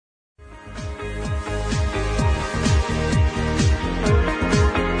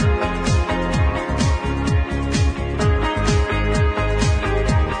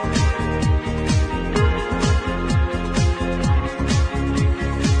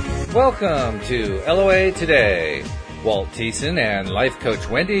Welcome to LOA Today. Walt Thiessen and life coach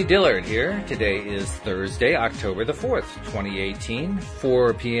Wendy Dillard here. Today is Thursday, October the 4th, 2018,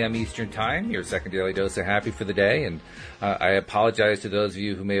 4 p.m. Eastern Time, your second daily dose of happy for the day. And I apologize to those of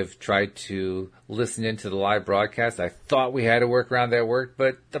you who may have tried to listen into the live broadcast. I thought we had a workaround that worked,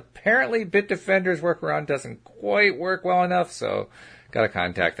 but apparently Bitdefender's workaround doesn't quite work well enough, so got to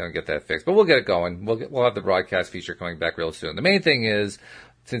contact them and get that fixed. But we'll get it going. We'll have the broadcast feature coming back real soon. The main thing is,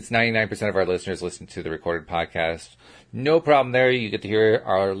 since 99% of our listeners listen to the recorded podcast, no problem there. You get to hear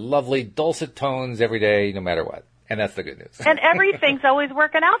our lovely dulcet tones every day, no matter what. And that's the good news. And everything's always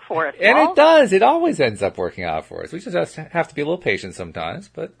working out for us. And it does. It always ends up working out for us. We just have to be a little patient sometimes,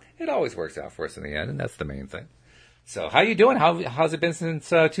 but it always works out for us in the end, and that's the main thing. So how you doing? How's it been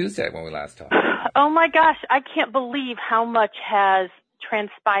since Tuesday when we last talked? Oh, my gosh. I can't believe how much has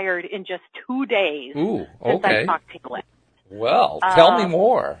transpired in just 2 days. Ooh, since okay. I talked to you. Well, tell me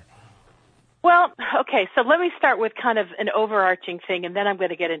more. Well, okay, so let me start with kind of an overarching thing, and then I'm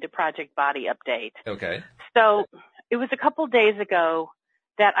going to get into Project Body Update. Okay. So it was a couple days ago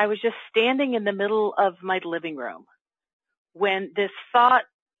that I was just standing in the middle of my living room when this thought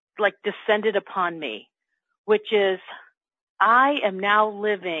descended upon me, which is, I am now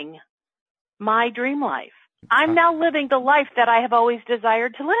living my dream life. I'm now living the life that I have always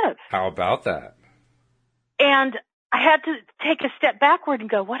desired to live. How about that? And I had to take a step backward and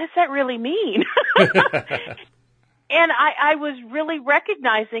go, what does that really mean? And I was really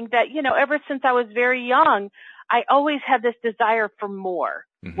recognizing that, ever since I was very young, I always had this desire for more.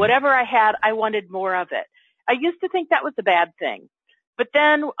 Mm-hmm. Whatever I had, I wanted more of it. I used to think that was a bad thing. But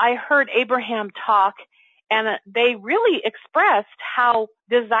then I heard Abraham talk, and they really expressed how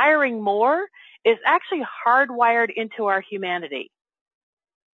desiring more is actually hardwired into our humanity.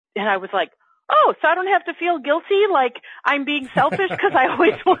 And I was like, oh, so I don't have to feel guilty like I'm being selfish because I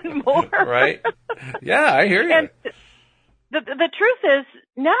always want more. Right. Yeah, I hear you. And the truth is,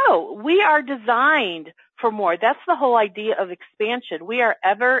 no, we are designed for more. That's the whole idea of expansion. We are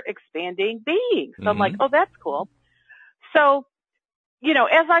ever expanding beings. So I'm like, oh, that's cool. So,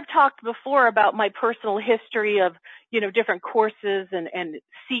 as I've talked before about my personal history of, different courses and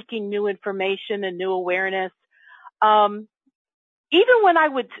seeking new information and new awareness, even when I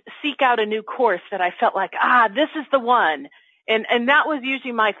would seek out a new course that I felt like, this is the one, and that was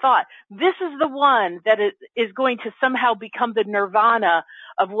usually my thought, this is the one that is going to somehow become the nirvana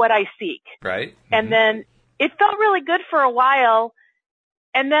of what I seek. Right. Mm-hmm. And then it felt really good for a while,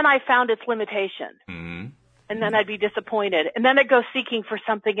 and then I found its limitation. Mm-hmm. And then I'd be disappointed. And then I'd go seeking for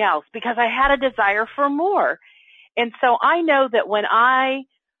something else because I had a desire for more. And so I know that when I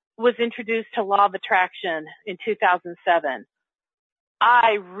was introduced to Law of Attraction in 2007,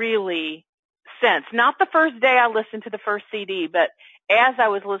 I really sensed, not the first day I listened to the first CD, but as I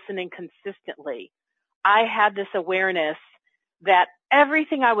was listening consistently, I had this awareness that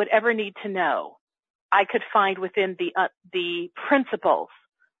everything I would ever need to know, I could find within the principles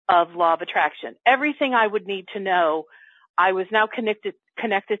of Law of Attraction. Everything I would need to know, I was now connected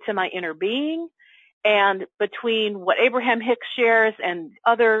to my inner being, and between what Abraham Hicks shares and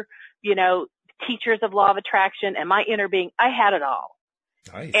other, teachers of Law of Attraction and my inner being, I had it all.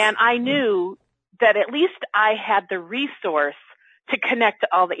 Nice. And I knew that at least I had the resource to connect to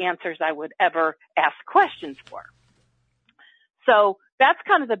all the answers I would ever ask questions for. So that's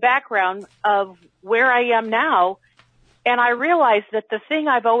kind of the background of where I am now. And I realized that the thing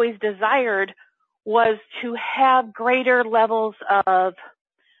I've always desired was to have greater levels of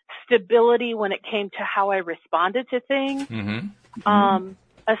stability when it came to how I responded to things. Mm-hmm.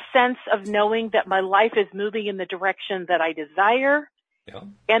 A sense of knowing that my life is moving in the direction that I desire. Yeah.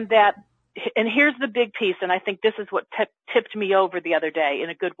 And here's the big piece, and I think this is what tipped me over the other day in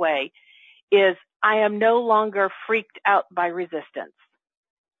a good way, is I am no longer freaked out by resistance.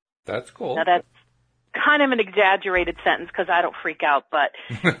 That's cool. Now that's kind of an exaggerated sentence because I don't freak out, but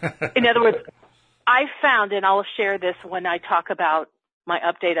in other words, I found, and I'll share this when I talk about my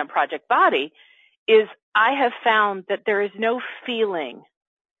update on Project Body, is I have found that there is no feeling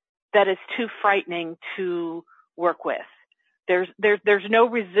that is too frightening to work with. There's no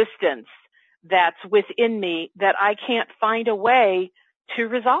resistance that's within me that I can't find a way to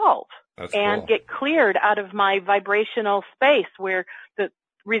resolve. That's and cool. Get cleared out of my vibrational space where the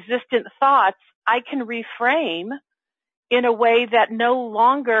resistant thoughts I can reframe in a way that no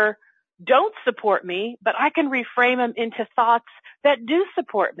longer don't support me, but I can reframe them into thoughts that do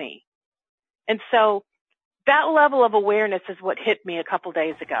support me. And so that level of awareness is what hit me a couple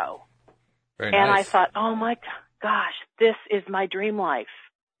days ago. Very and nice. I thought, oh my gosh, this is my dream life.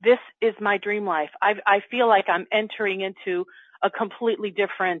 This is my dream life. I feel like I'm entering into a completely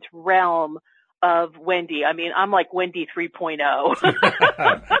different realm of Wendy. I mean, I'm like Wendy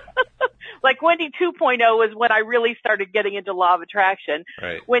 3.0. Like Wendy 2.0 is when I really started getting into law of attraction.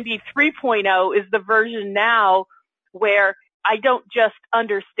 Right. Wendy 3.0 is the version now where I don't just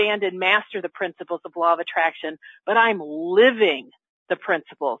understand and master the principles of law of attraction, but I'm living the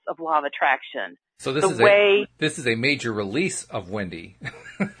principles of law of attraction. So this is a major release of Wendy.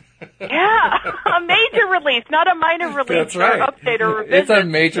 Yeah, a major release, not a minor release. That's right. Or update or revision. It's a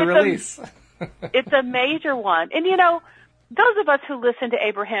major release. It's a major one. And, you know, those of us who listen to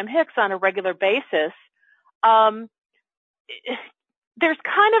Abraham Hicks on a regular basis, I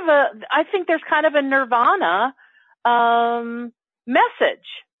think there's kind of a nirvana message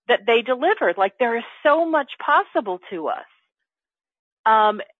that they delivered. Like, there is so much possible to us.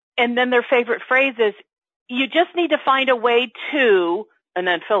 And then their favorite phrase is, you just need to find a way to, and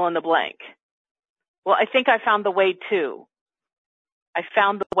then fill in the blank. Well, I think I found the way to. I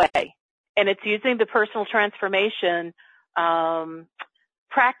found the way. And it's using the personal transformation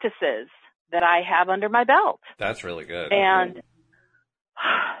practices that I have under my belt. That's really good. And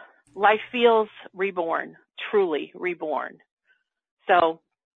life feels reborn, truly reborn. So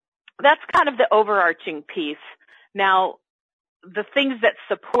that's kind of the overarching piece. Now, the things that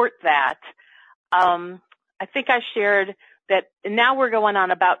support that, I think I shared that now we're going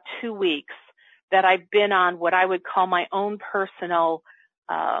on about 2 weeks that I've been on what I would call my own personal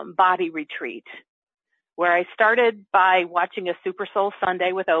body retreat, where I started by watching a Super Soul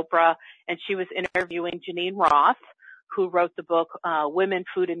Sunday with Oprah, and she was interviewing Janine Roth, who wrote the book Women,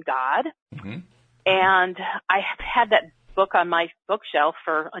 Food, and God. Mm-hmm. And I have had that book on my bookshelf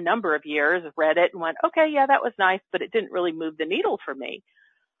for a number of years, read it and went, okay, yeah, that was nice, but it didn't really move the needle for me.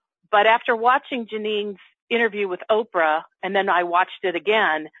 But after watching Janine's interview with Oprah, and then I watched it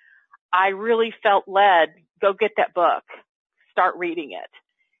again, I really felt led, go get that book, start reading it.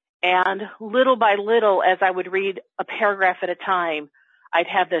 And little by little, as I would read a paragraph at a time, I'd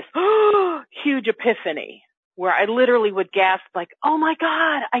have this huge epiphany where I literally would gasp like, oh my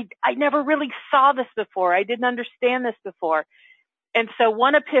God, I never really saw this before. I didn't understand this before. And so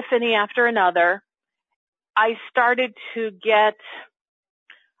one epiphany after another, I started to get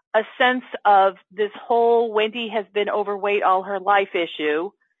a sense of this whole Wendy has been overweight all her life issue.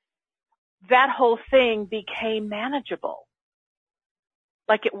 That whole thing became manageable.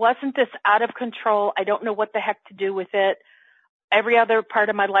 Like, it wasn't this out of control, I don't know what the heck to do with it. Every other part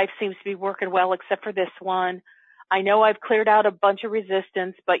of my life seems to be working well except for this one. I know I've cleared out a bunch of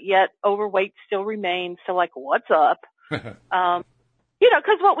resistance, but yet overweight still remains. So, like, what's up? You know,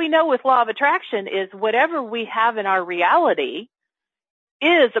 because what we know with law of attraction is whatever we have in our reality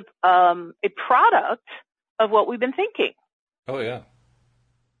is a product of what we've been thinking. Oh, yeah.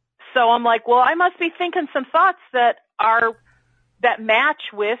 So I'm like, well, I must be thinking some thoughts that match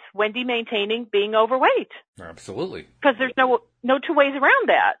with Wendy maintaining being overweight. Absolutely. Because there's no two ways around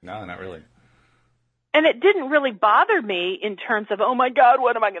that. No, not really. And it didn't really bother me in terms of, oh my God,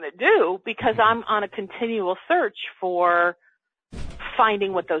 what am I going to do? Because I'm on a continual search for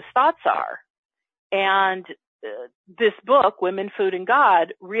finding what those thoughts are. And this book, Women, Food, and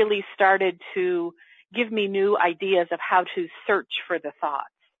God, really started to give me new ideas of how to search for the thoughts.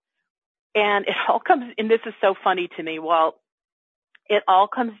 And it all comes, and this is so funny to me, Walt, it all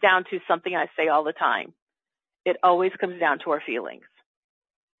comes down to something I say all the time. It always comes down to our feelings.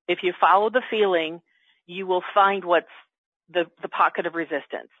 If you follow the feeling, you will find what's the pocket of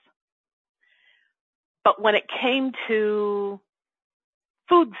resistance. But when it came to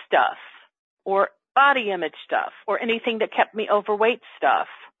food stuff or body image stuff or anything that kept me overweight stuff,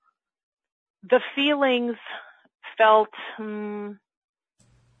 the feelings felt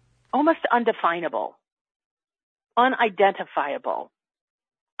almost undefinable, unidentifiable.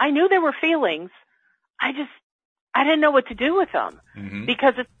 I knew there were feelings. I didn't know what to do with them. Mm-hmm.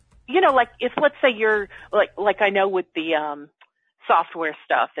 Because it's, you know, like if let's say you're like I know with the software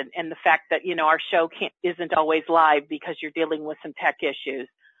stuff and the fact that, you know, our show isn't always live because you're dealing with some tech issues.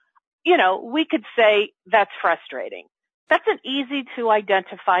 You know, we could say that's frustrating. That's an easy to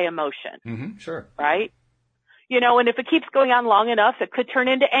identify emotion. Mm-hmm, sure. Right? You know, and if it keeps going on long enough, it could turn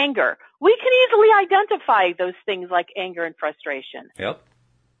into anger. We can easily identify those things like anger and frustration. Yep.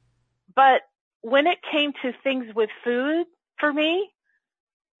 But when it came to things with food, for me,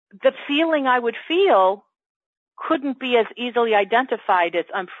 the feeling I would feel couldn't be as easily identified as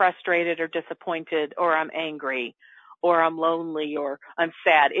I'm frustrated or disappointed or I'm angry or I'm lonely or I'm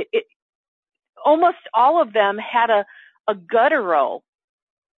sad. It almost all of them had a guttural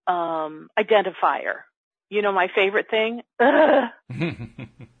identifier. You know, my favorite thing?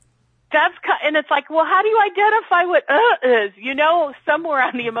 and it's like, well, how do you identify what is? You know, somewhere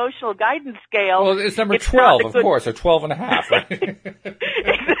on the emotional guidance scale. Well, it's number 12, of course, or 12 and a half, right?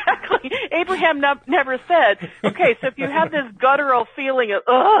 Exactly. Abraham never said, okay, so if you have this guttural feeling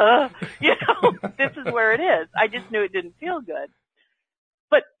of, you know, this is where it is. I just knew it didn't feel good.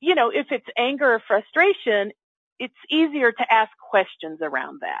 But, you know, if it's anger or frustration, it's easier to ask questions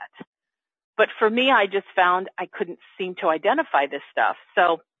around that. But for me, I just found I couldn't seem to identify this stuff.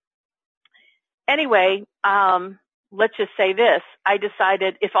 So anyway, let's just say this. I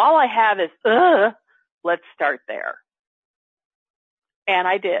decided if all I have is, let's start there. And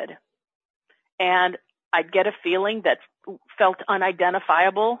I did. And I'd get a feeling that felt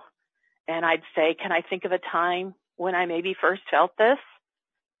unidentifiable. And I'd say, can I think of a time when I maybe first felt this?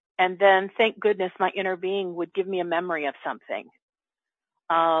 And then, thank goodness, my inner being would give me a memory of something.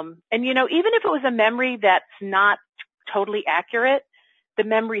 And, you know, even if it was a memory that's not totally accurate, the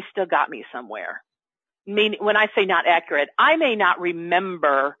memory still got me somewhere. When I say not accurate, I may not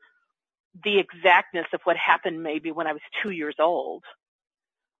remember the exactness of what happened maybe when I was 2 years old,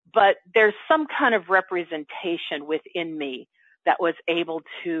 but there's some kind of representation within me that was able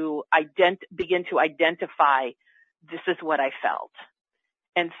to begin to identify this is what I felt.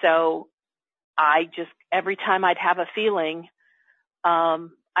 And so I just, every time I'd have a feeling,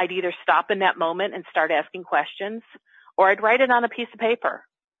 I'd either stop in that moment and start asking questions, or I'd write it on a piece of paper.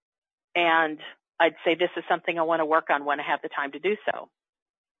 And I'd say, this is something I want to work on when I have the time to do so.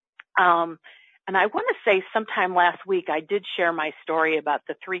 And I want to say sometime last week, I did share my story about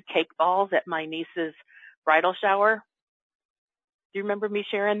the 3 cake balls at my niece's bridal shower. Do you remember me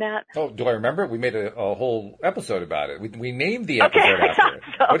sharing that? Oh, do I remember it? We made a whole episode about it. We named the episode after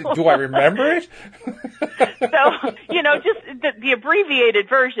it. So. Do I remember it? So, you know, just the abbreviated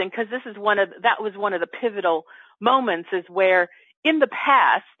version, because that was one of the pivotal moments, is where in the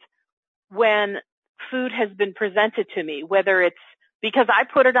past, when food has been presented to me, whether it's because I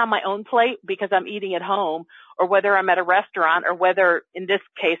put it on my own plate because I'm eating at home, or whether I'm at a restaurant, or whether in this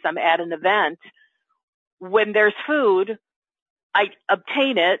case I'm at an event, when there's food, I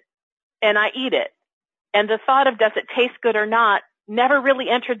obtain it and I eat it. And the thought of does it taste good or not never really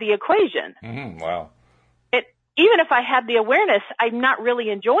entered the equation. Mm-hmm. Wow. Even if I had the awareness, I'm not really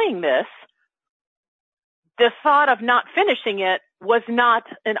enjoying this, the thought of not finishing it was not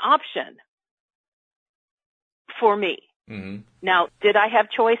an option for me. Mm-hmm. Now, did I have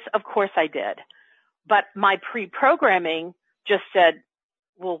choice? Of course I did. But my pre-programming just said,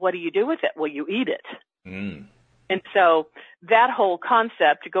 well, what do you do with it? Well, you eat it. Mm. And so that whole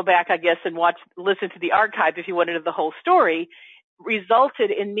concept, to go back, I guess, and listen to the archive if you wanted to know the whole story,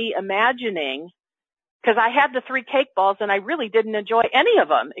 resulted in me imagining, because I had the 3 cake balls and I really didn't enjoy any of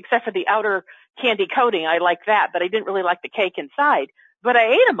them except for the outer candy coating. I liked that, but I didn't really like the cake inside. But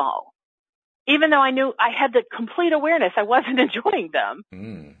I ate them all, even though I knew I had the complete awareness I wasn't enjoying them.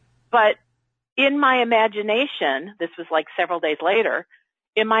 Mm. But in my imagination, this was like several days later,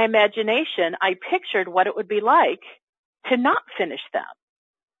 in my imagination, I pictured what it would be like to not finish them.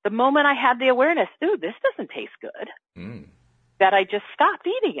 The moment I had the awareness, ooh, this doesn't taste good, that I just stopped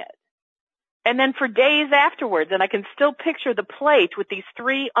eating it. And then for days afterwards, and I can still picture the plate with these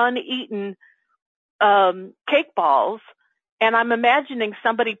 3 uneaten cake balls, and I'm imagining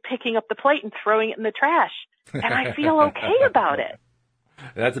somebody picking up the plate and throwing it in the trash, and I feel okay about it.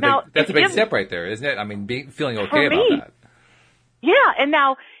 That's a big step right there, isn't it? I mean, feeling okay about that. Yeah, and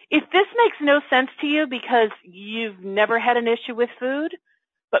now, if this makes no sense to you because you've never had an issue with food,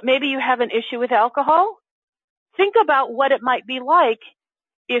 but maybe you have an issue with alcohol, think about what it might be like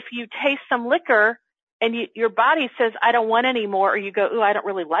if you taste some liquor and your body says, I don't want any more, or you go, ooh, I don't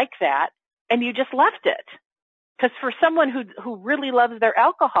really like that, and you just left it. Because for someone who really loves their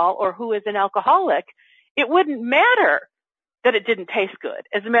alcohol or who is an alcoholic, it wouldn't matter that it didn't taste good.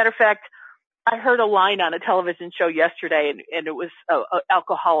 As a matter of fact, I heard a line on a television show yesterday, and it was an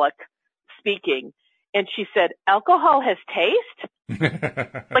alcoholic speaking, and she said, alcohol has taste?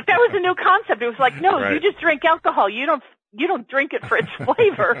 Like, that was a new concept. It was like, no, right. You just drink alcohol. You don't drink it for its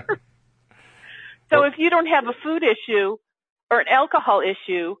flavor. So if you don't have a food issue or an alcohol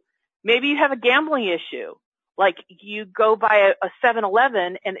issue, maybe you have a gambling issue. Like, you go by a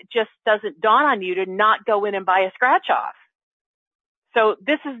 7-Eleven and it just doesn't dawn on you to not go in and buy a scratch off. So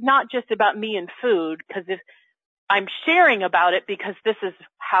this is not just about me and food, because if I'm sharing about it because this is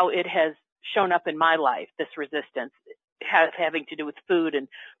how it has shown up in my life, this resistance having to do with food and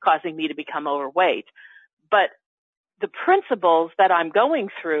causing me to become overweight. But the principles that I'm going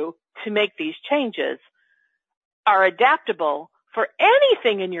through to make these changes are adaptable for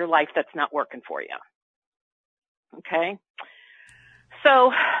anything in your life that's not working for you. Okay?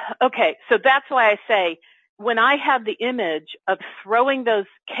 So that's why I say when I have the image of throwing those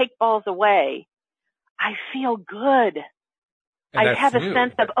cake balls away, I feel good. And I have new. A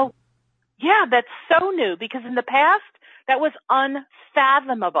sense of, oh, yeah, that's so new, because in the past that was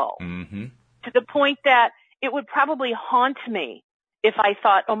unfathomable to the point that it would probably haunt me if I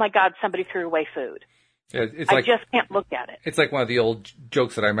thought, oh my God, somebody threw away food. Yeah, I just can't look at it. It's like one of the old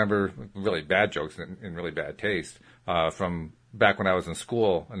jokes that I remember, really bad jokes in really bad taste, from back when I was in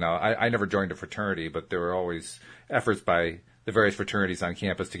school. Now, I never joined a fraternity, but there were always efforts by the various fraternities on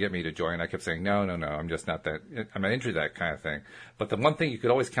campus to get me to join. I kept saying, no, I'm just not that, I'm not into that kind of thing. But the one thing you could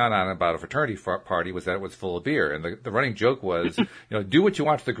always count on about a fraternity party was that it was full of beer. And the running joke was, do what you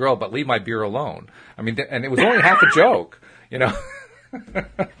want to the girl, but leave my beer alone. I mean, and it was only half a joke,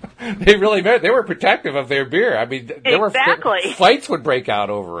 They really meant, they were protective of their beer. I mean, exactly. Fights would break out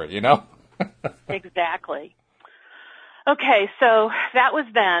over it, Exactly. Okay, so that was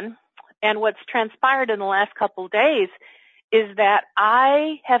then. And what's transpired in the last couple of days is that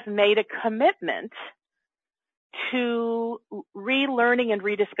I have made a commitment to relearning and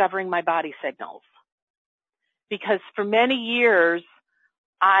rediscovering my body signals. Because for many years,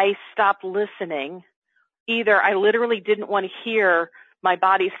 I stopped listening. Either I literally didn't want to hear my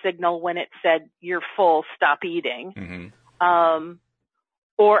body signal when it said, you're full, stop eating.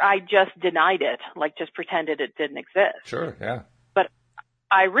 Or I just denied it, like just pretended it didn't exist. Sure, yeah. But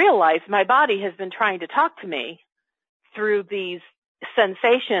I realized my body has been trying to talk to me through these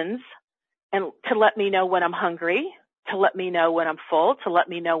sensations and to let me know when I'm hungry, to let me know when I'm full, to let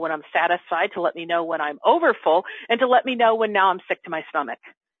me know when I'm satisfied, to let me know when I'm overfull, and to let me know when now I'm sick to my stomach.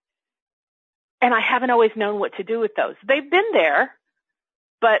 And I haven't always known what to do with those. They've been there,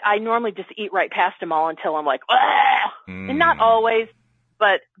 but I normally just eat right past them all until I'm like, and not always,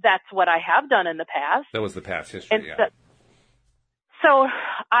 but that's what I have done in the past. That was the past history, and So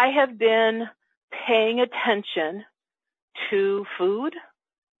I have been paying attention to food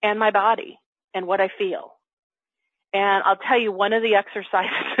and my body and what I feel. And I'll tell you, one of the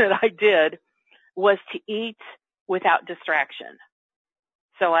exercises that I did was to eat without distraction.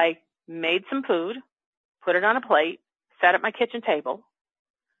 So I made some food, put it on a plate, sat at my kitchen table.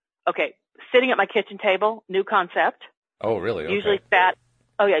 Okay, sitting at my kitchen table, new concept. Oh, really? Okay. Usually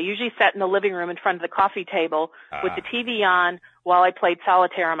sat in the living room in front of the coffee table with the TV on while I played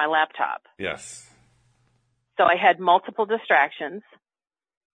solitaire on my laptop. Yes. So I had multiple distractions.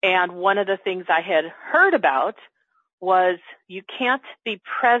 And one of the things I had heard about was you can't be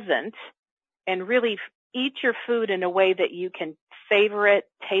present and really eat your food in a way that you can savor it,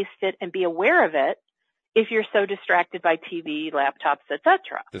 taste it, and be aware of it if you're so distracted by TV, laptops,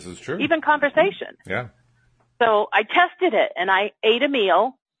 etc. This is true. Even conversation. Yeah. So I tested it, and I ate a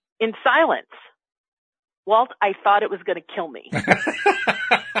meal in silence. Walt, I thought it was going to kill me.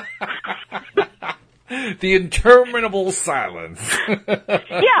 The interminable silence.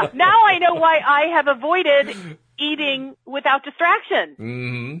 Yeah, now I know why I have avoided eating without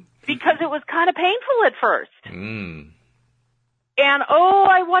distraction. Because it was kind of painful at first. And,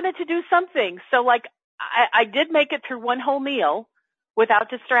 I wanted to do something. So, I did make it through one whole meal without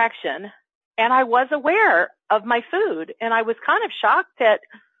distraction, and I was aware of my food, and I was kind of shocked that,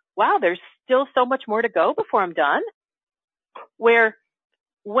 wow, there's still so much more to go before I'm done. Where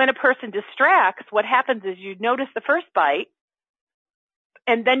when a person distracts, what happens is you notice the first bite,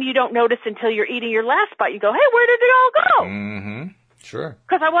 and then you don't notice until you're eating your last bite. You go, hey, where did it all go? Sure.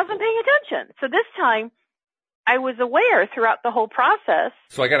 Because I wasn't paying attention. So this time, I was aware throughout the whole process.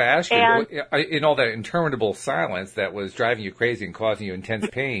 So I got to ask you, in all that interminable silence that was driving you crazy and causing you intense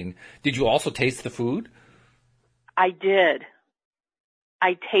pain, did you also taste the food? I did.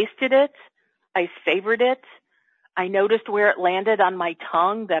 I tasted it. I savored it. I noticed where it landed on my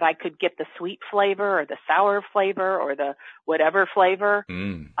tongue, that I could get the sweet flavor or the sour flavor or the whatever flavor.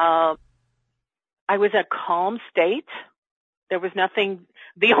 I was in a calm state. There was nothing.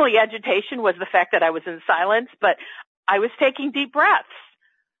 The only agitation was the fact that I was in silence, but I was taking deep breaths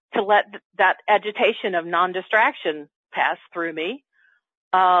to let that agitation of non-distraction pass through me.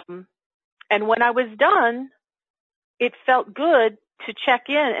 And when I was done, it felt good to check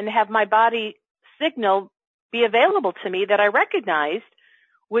in and have my body signal be available to me that I recognized,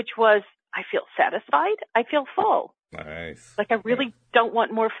 which was, I feel satisfied. I feel full. Nice. Like I really don't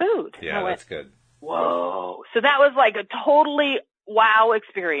want more food. Yeah, that's good. Whoa. So that was like a totally wow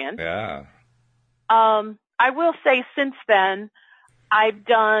experience. Yeah. I will say since then, I've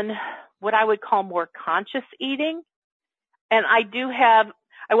done what I would call more conscious eating. And I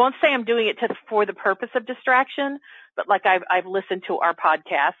won't say I'm doing it for the purpose of distraction, but like I've listened to our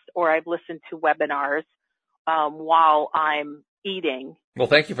podcast or I've listened to webinars while I'm eating. Well,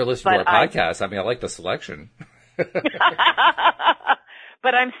 thank you for listening to our podcast. I mean, I like the selection. But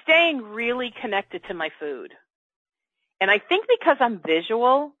I'm staying really connected to my food. And I think because I'm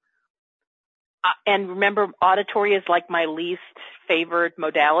visual, and remember, auditory is like my least favored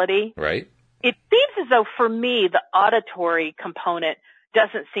modality. Right. It seems as though for me, the auditory component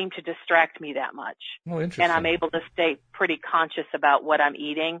doesn't seem to distract me that much. Oh, interesting. And I'm able to stay pretty conscious about what I'm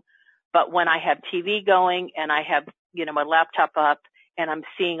eating. But when I have TV going and I have, my laptop up and I'm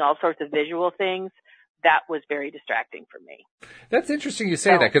seeing all sorts of visual things, that was very distracting for me. That's interesting you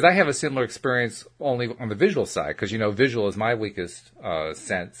say that, because I have a similar experience only on the visual side, because, visual is my weakest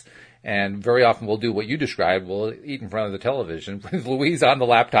sense. And very often we'll do what you described. We'll eat in front of the television with Louise on the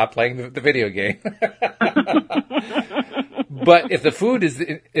laptop playing the video game. But if the food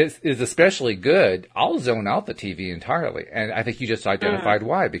is especially good, I'll zone out the TV entirely. And I think you just identified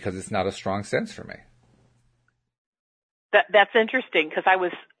why, because it's not a strong sense for me. That's interesting, because I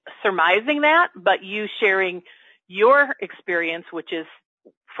was surmising that, but you sharing your experience, which is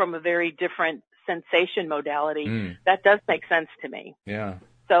from a very different sensation modality, that does make sense to me. Yeah.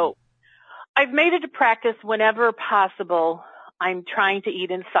 So I've made it a practice whenever possible. I'm trying to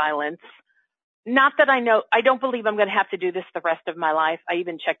eat in silence. Not that I don't believe I'm going to have to do this the rest of my life. I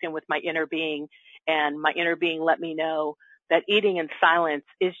even checked in with my inner being, and my inner being let me know that eating in silence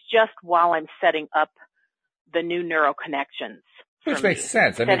is just while I'm setting up the new neural connections. Which makes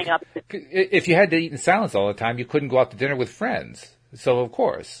sense. I mean, if you had to eat in silence all the time, you couldn't go out to dinner with friends. So, of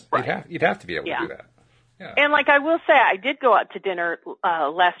course, right. you'd have to be able to do that. Yeah. And I will say, I did go out to dinner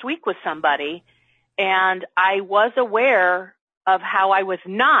last week with somebody, and I was aware of how I was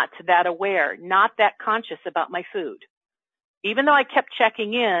not that aware, not that conscious about my food. Even though I kept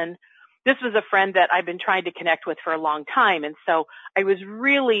checking in, this was a friend that I've been trying to connect with for a long time, and so I was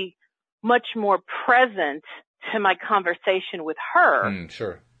really much more present to my conversation with her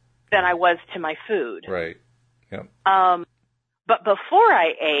than I was to my food. Right. Yep. But before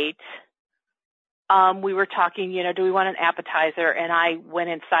I ate, we were talking, do we want an appetizer? And I went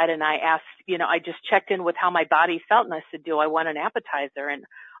inside and I asked, I just checked in with how my body felt. And I said, do I want an appetizer? And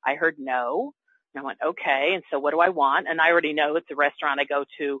I heard no. And I went, okay. And so what do I want? And I already know it's a restaurant I go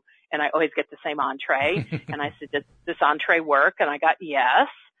to and I always get the same entree. And I said, does this entree work? And I got yes.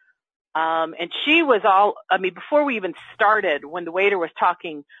 And she was before we even started, when the waiter was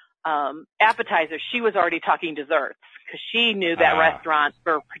talking appetizers, she was already talking desserts, because she knew that restaurant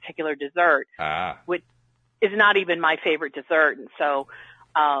for a particular dessert, which is not even my favorite dessert. And so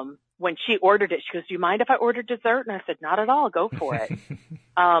when she ordered it, she goes, do you mind if I order dessert? And I said, not at all. Go for it.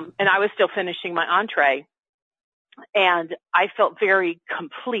 And I was still finishing my entree. And I felt very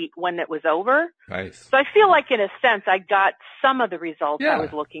complete when it was over. Nice. So I feel like, in a sense, I got some of the results I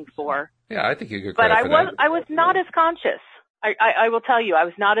was looking for. Yeah, I think you could. But I was not as conscious. I will tell you, I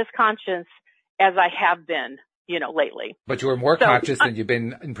was not as conscious as I have been, lately. But you were more conscious than you've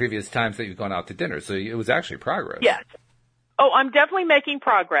been in previous times that you've gone out to dinner. So it was actually progress. Yes. Oh, I'm definitely making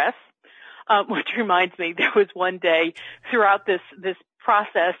progress. Which reminds me, there was one day throughout this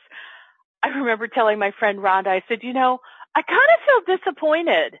process, I remember telling my friend Rhonda, I said, I kind of feel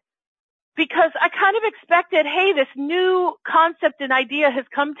disappointed, because I kind of expected, hey, this new concept and idea has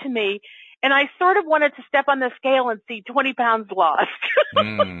come to me, and I sort of wanted to step on the scale and see 20 pounds lost, which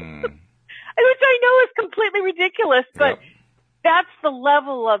I know is completely ridiculous, but that's the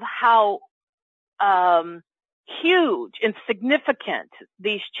level of how huge and significant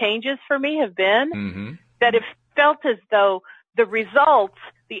these changes for me have been, that it felt as though the results,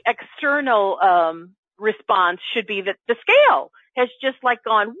 the external response should be that the scale has just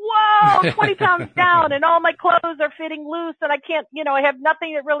gone, whoa, 20 pounds down, and all my clothes are fitting loose, and I can't, I have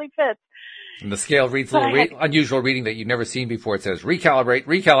nothing that really fits. And the scale reads a little unusual reading that you've never seen before. It says, recalibrate.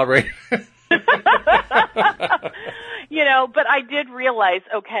 But I did realize,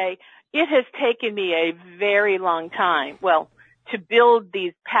 okay, it has taken me a very long time, to build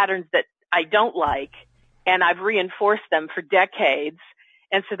these patterns that I don't like, and I've reinforced them for decades.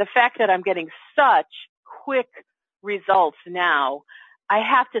 And so the fact that I'm getting such quick results now, I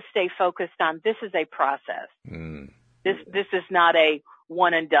have to stay focused on, this is a process. This is not a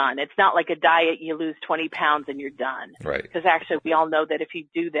one and done. It's not like a diet, you lose 20 pounds and you're done. Right. Because actually we all know that if you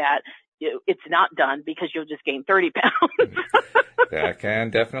do that, it's not done, because you'll just gain 30 pounds. That can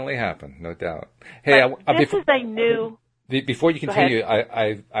definitely happen, no doubt. Hey, this is a new... Before you continue,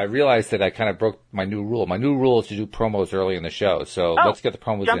 I realized that I kind of broke my new rule. My new rule is to do promos early in the show. So let's get the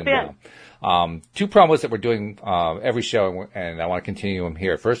promos in now. 2 promos that we're doing every show, and I want to continue them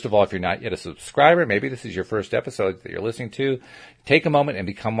here. First of all, if you're not yet a subscriber, maybe this is your first episode that you're listening to, take a moment and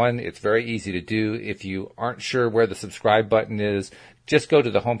become one. It's very easy to do. If you aren't sure where the subscribe button is, just go to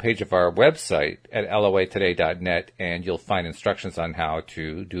the homepage of our website at loatoday.net, and you'll find instructions on how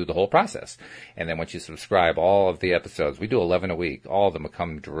to do the whole process. And then once you subscribe, all of the episodes, we do 11 a week, all of them will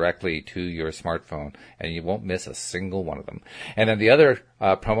come directly to your smartphone, and you won't miss a single one of them. And then the other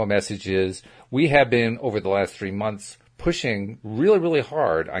promo message is, we have been, over the last 3 months, pushing really, really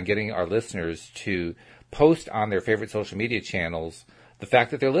hard on getting our listeners to post on their favorite social media channels the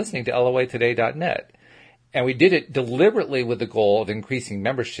fact that they're listening to loatoday.net. And we did it deliberately with the goal of increasing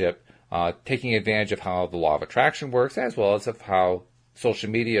membership, taking advantage of how the law of attraction works, as well as of how social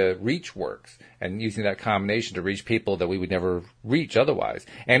media reach works, and using that combination to reach people that we would never reach otherwise.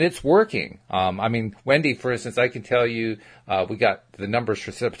 And it's working. I mean, Wendy, for instance, I can tell you, we got the numbers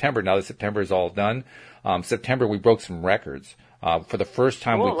for September. Now that September is all done, September we broke some records. For the first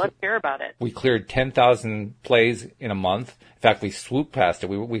time, let's hear about it. We cleared 10,000 plays in a month. In fact, we swooped past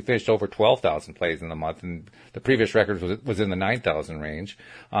it. We finished over 12,000 plays in the month, and the previous record was in the 9,000 range.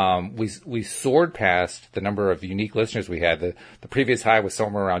 We soared past the number of unique listeners we had. The previous high was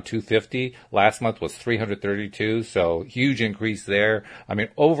somewhere around 250. Last month was 332, so huge increase there. I mean,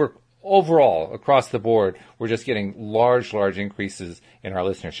 overall, across the board, we're just getting large increases in our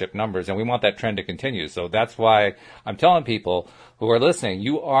listenership numbers, and we want that trend to continue. So that's why I'm telling people who are listening,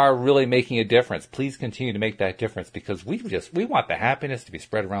 you are really making a difference. Please continue to make that difference, because we want the happiness to be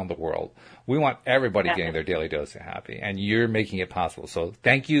spread around the world. We want everybody getting their daily dose of happy, and you're making it possible. So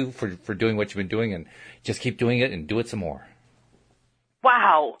thank you for doing what you've been doing, and just keep doing it and do it some more.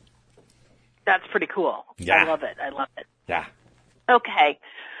 Wow. That's pretty cool. Yeah. I love it. Yeah. Okay.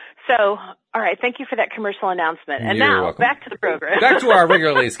 So, all right, thank you for that commercial announcement. And You're now, welcome. back to the program. Back to our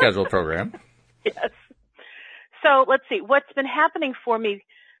regularly scheduled program. Yes. So, let's see. What's been happening for me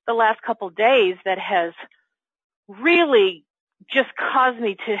the last couple of days that has really just caused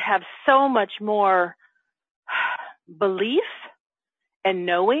me to have so much more belief and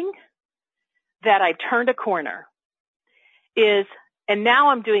knowing that I turned a corner is, and now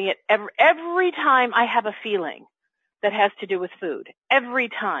I'm doing it every time I have a feeling that has to do with food. Every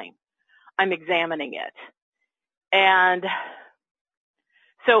time I'm examining it. And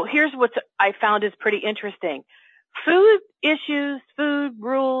so here's what I found is pretty interesting. Food issues, food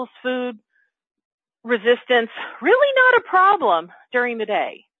rules, food resistance, really not a problem during the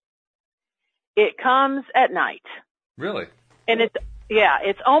day. It comes at night. Really? And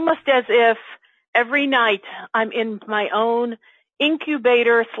it's almost as if every night I'm in my own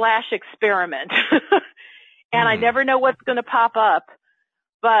incubator / experiment. And I never know what's going to pop up,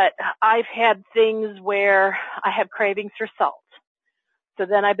 but I've had things where I have cravings for salt. So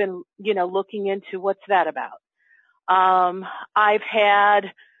then I've been, looking into what's that about. I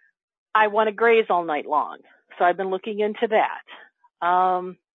want to graze all night long. So I've been looking into that.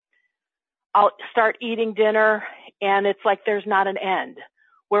 I'll start eating dinner and it's like there's not an end.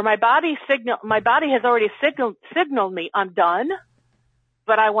 Where my body has already signaled me I'm done,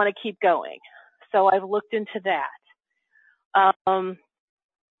 but I want to keep going. So I've looked into that. And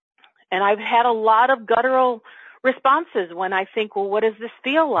I've had a lot of guttural responses when I think, well, what does this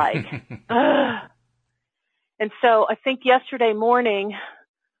feel like? And so I think yesterday morning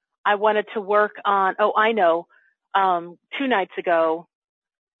I wanted to work on, 2 nights ago,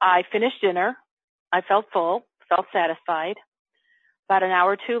 I finished dinner. I felt full, felt satisfied. About an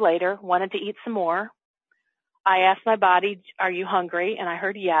hour or two later, wanted to eat some more. I asked my body, are you hungry? And I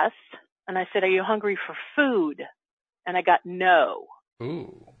heard yes. And I said, are you hungry for food? And I got no.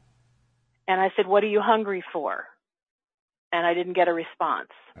 Ooh. And I said, what are you hungry for? And I didn't get a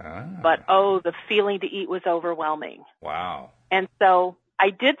response. Ah. But, the feeling to eat was overwhelming. Wow. And so I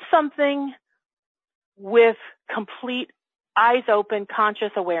did something with complete eyes open,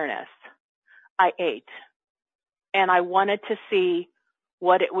 conscious awareness. I ate. And I wanted to see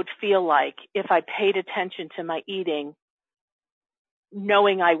what it would feel like if I paid attention to my eating,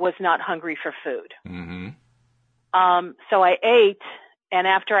 knowing I was not hungry for food. Mm-hmm. So I ate, and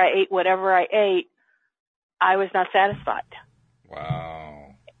after I ate whatever I ate, I was not satisfied.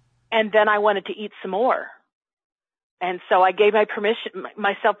 Wow. And then I wanted to eat some more. And so I gave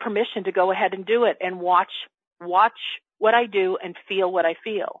myself permission to go ahead and do it and watch what I do and feel what I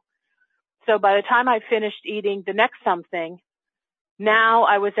feel. So by the time I finished eating the next something, now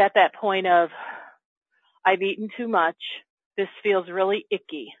I was at that point of, I've eaten too much. This feels really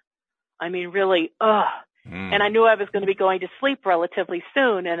icky. I mean, really, And I knew I was going to be going to sleep relatively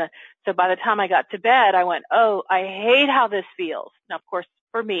soon. And so by the time I got to bed, I went, oh, I hate how this feels. Now, of course,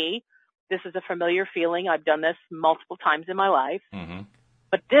 for me, this is a familiar feeling. I've done this multiple times in my life. Mm-hmm.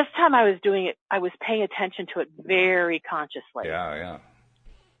 But this time I was doing it, I was paying attention to it very consciously. Yeah.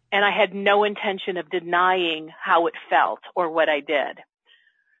 And I had no intention of denying how it felt or what I did.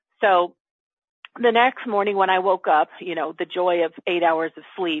 So the next morning when I woke up, the joy of 8 hours of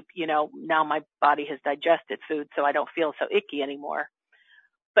sleep, now my body has digested food, so I don't feel so icky anymore.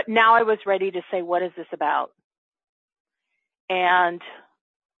 But now I was ready to say, what is this about? And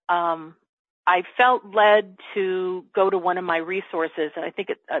I felt led to go to one of my resources, and I think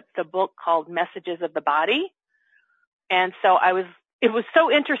it's a book called Messages of the Body. And so it was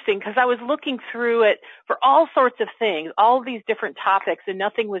so interesting because I was looking through it for all sorts of things, all these different topics, and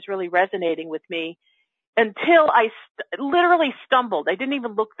nothing was really resonating with me until I literally stumbled. I didn't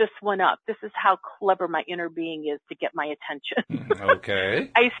even look this one up. This is how clever my inner being is to get my attention.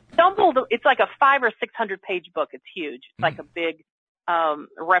 Okay. I stumbled. It's like a 500 or 600 page book. It's huge. It's like a big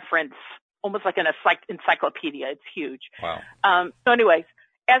reference, almost like an encyclopedia. It's huge. Wow. So anyways,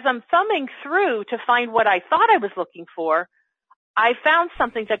 as I'm thumbing through to find what I thought I was looking for, I found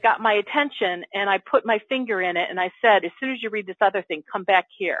something that got my attention, and I put my finger in it, and I said, as soon as you read this other thing, come back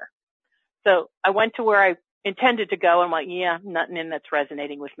here. So I went to where I intended to go and went, yeah, nothing in that's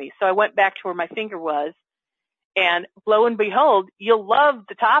resonating with me. So I went back to where my finger was, and lo and behold, you'll love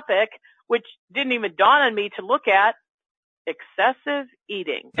the topic, which didn't even dawn on me to look at, excessive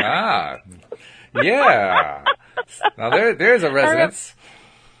eating. Ah, yeah. Now there's a resonance.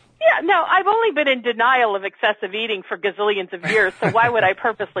 Yeah, no, I've only been in denial of excessive eating for gazillions of years, so why would I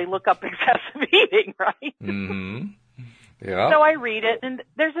purposely look up excessive eating, right? Mm-hmm. Yeah. So I read it, and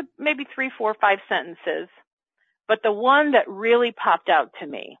there's maybe 3, 4, 5 sentences, but the one that really popped out to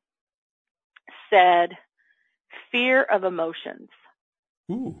me said, fear of emotions.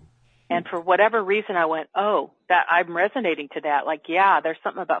 Ooh. And for whatever reason, I went, oh, that I'm resonating to that. Like, yeah, there's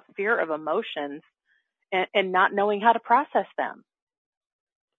something about fear of emotions and not knowing how to process them.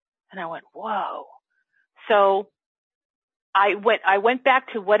 And I went, whoa. So I went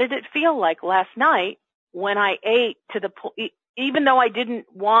back to what did it feel like last night when I ate to the point, even though I didn't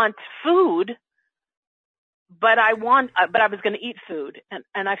want food, but I was going to eat food.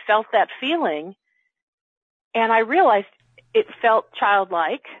 And I felt that feeling, and I realized it felt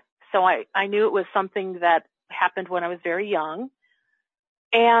childlike. So I knew it was something that happened when I was very young.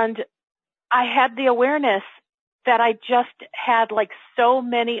 And I had the awareness that I just had like so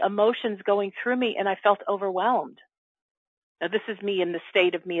many emotions going through me, and I felt overwhelmed. Now, this is me in the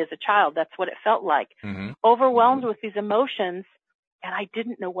state of me as a child. That's what it felt like. Mm-hmm. Overwhelmed with these emotions, and I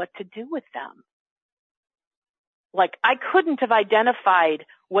didn't know what to do with them. Like, I couldn't have identified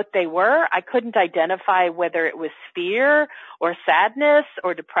what they were. I couldn't identify whether it was fear or sadness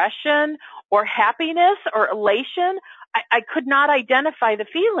or depression or happiness or elation. I could not identify the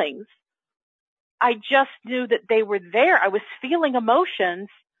feelings. I just knew that they were there. I was feeling emotions,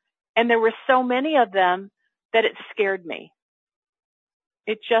 and there were so many of them that it scared me.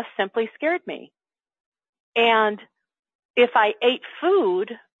 It just simply scared me. And if I ate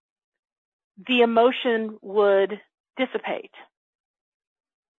food, the emotion would dissipate.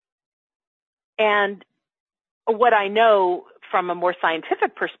 And what I know from a more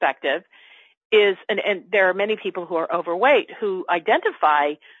scientific perspective is, and there are many people who are overweight who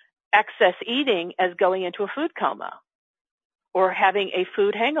identify excess eating as going into a food coma or having a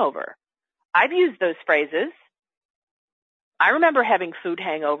food hangover. I've used those phrases. I remember having food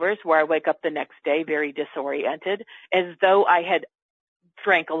hangovers where I wake up the next day very disoriented, as though I had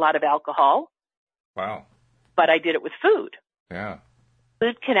drank a lot of alcohol. Wow. But I did it with food. Yeah.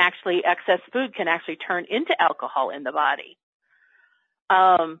 Excess food can actually turn into alcohol in the body.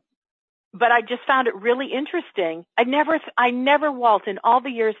 But I just found it really interesting. I never, Walt, in all the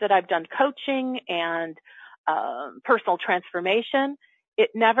years that I've done coaching and personal transformation,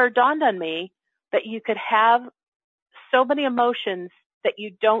 it never dawned on me that you could have so many emotions that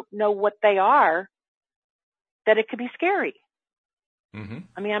you don't know what they are, that it could be scary. Mm-hmm.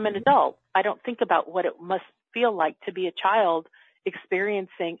 I mean, I'm an adult. I don't think about what it must feel like to be a child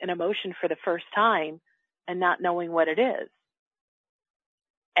experiencing an emotion for the first time and not knowing what it is,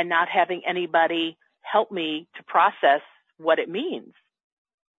 and not having anybody help me to process what it means.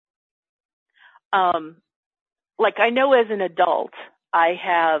 Like, I know as an adult, I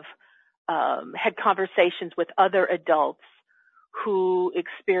have had conversations with other adults who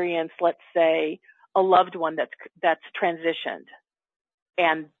experience, let's say, a loved one that's transitioned,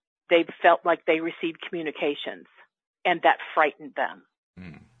 and they've felt like they received communications, and that frightened them.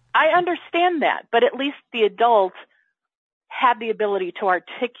 Mm. I understand that, but at least the adult had the ability to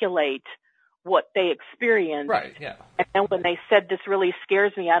articulate what they experienced. Right, yeah. And then when they said, this really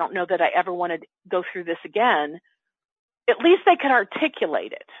scares me, I don't know that I ever want to go through this again, at least they could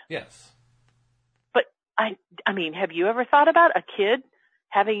articulate it. Yes. But I mean, have you ever thought about a kid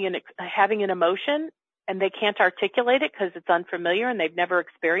having an emotion and they can't articulate it because it's unfamiliar and they've never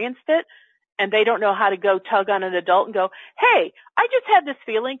experienced it? And they don't know how to go tug on an adult and go, hey, I just had this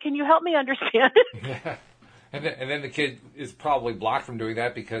feeling. Can you help me understand it? Yeah. And then the kid is probably blocked from doing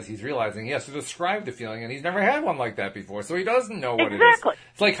that because he's realizing he has to describe the feeling, and he's never had one like that before, so he doesn't know what Exactly. it is.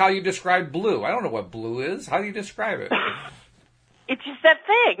 It's like how you describe blue. I don't know what blue is. How do you describe it? It's just that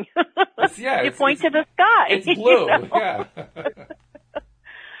thing. You point to the sky. It's blue, you know? Yeah.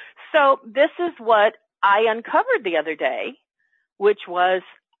 So this is what I uncovered the other day, which was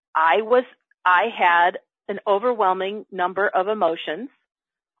I had an overwhelming number of emotions.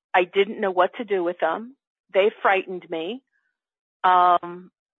 I didn't know what to do with them. They frightened me. But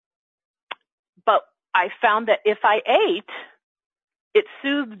I found that if I ate, it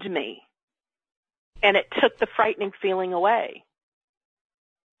soothed me and it took the frightening feeling away.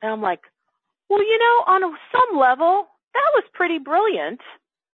 And I'm like, well, on some level, that was pretty brilliant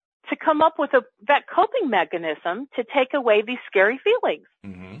to come up with that coping mechanism to take away these scary feelings.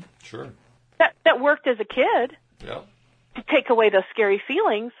 Mm-hmm. Sure. That worked as a kid. Yep. To take away those scary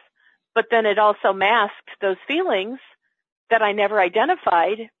feelings. But then it also masked those feelings that I never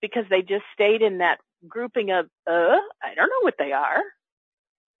identified because they just stayed in that grouping of, I don't know what they are.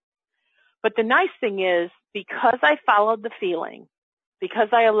 But the nice thing is, because I followed the feeling, because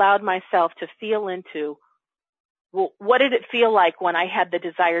I allowed myself to feel into, well, what did it feel like when I had the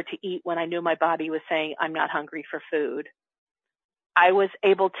desire to eat when I knew my body was saying, I'm not hungry for food? I was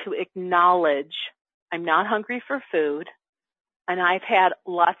able to acknowledge, I'm not hungry for food. And I've had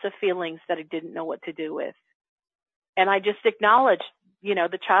lots of feelings that I didn't know what to do with. And I just acknowledged,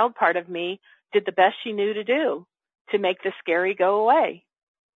 the child part of me did the best she knew to do to make the scary go away.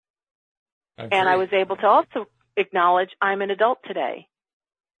 And I was able to also acknowledge I'm an adult today.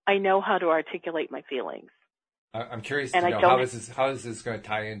 I know how to articulate my feelings. I'm curious to know how is this going to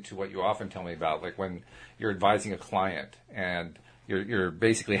tie into what you often tell me about, like when you're advising a client and you're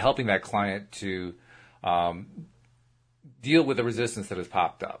basically helping that client to deal with the resistance that has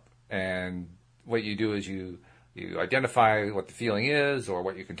popped up. And what you do is you identify what the feeling is or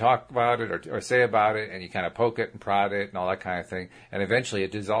what you can talk about it or say about it, and you kind of poke it and prod it and all that kind of thing. And eventually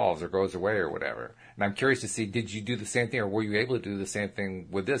it dissolves or goes away or whatever. And I'm curious to see, did you do the same thing, or were you able to do the same thing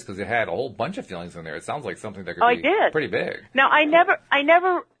with this? Because it had a whole bunch of feelings in there. It sounds like something that could be pretty big. Now, I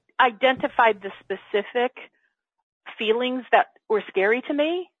never identified the specific feelings that were scary to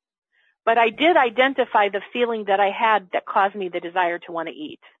me. But I did identify the feeling that I had that caused me the desire to want to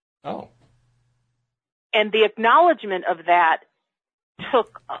eat. Oh. And the acknowledgement of that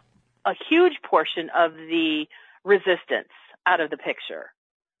took a huge portion of the resistance out of the picture.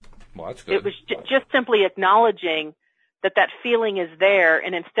 Well, that's good. It was just simply acknowledging that feeling is there,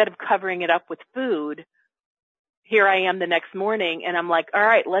 and instead of covering it up with food, here I am the next morning, and I'm like, all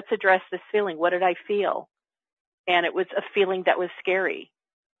right, let's address this feeling. What did I feel? And it was a feeling that was scary.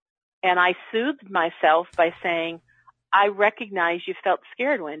 And I soothed myself by saying, I recognize you felt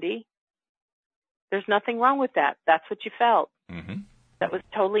scared, Wendy. There's nothing wrong with that. That's what you felt. Mm-hmm. That was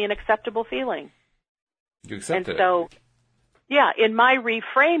totally an acceptable feeling. You accepted it. And so, yeah, in my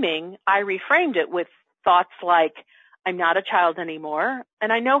reframing, I reframed it with thoughts like, I'm not a child anymore,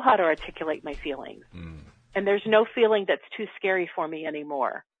 and I know how to articulate my feelings. Mm. And there's no feeling that's too scary for me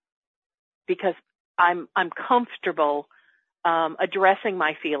anymore because I'm comfortable addressing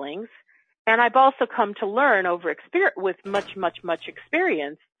my feelings. And I've also come to learn with much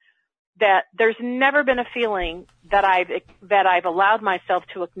experience that there's never been a feeling that I've allowed myself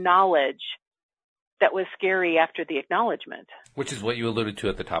to acknowledge that was scary after the acknowledgement. Which is what you alluded to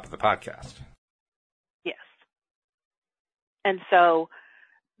at the top of the podcast. Yes. And so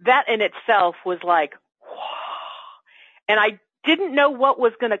that in itself was like, whoa. And I didn't know what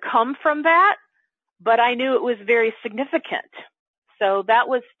was going to come from that, but I knew it was very significant. So that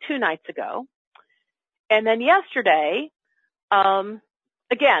was 2 nights ago. And then yesterday,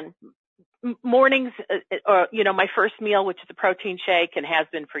 again, mornings, my first meal, which is a protein shake and has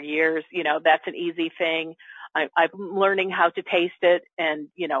been for years, that's an easy thing. I'm learning how to taste it. And,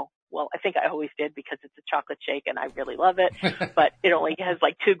 I think I always did because it's a chocolate shake and I really love it, but it only has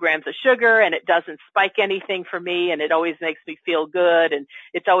like 2 grams of sugar and it doesn't spike anything for me. And it always makes me feel good. And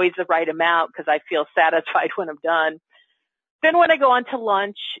it's always the right amount because I feel satisfied when I'm done. Then when I go on to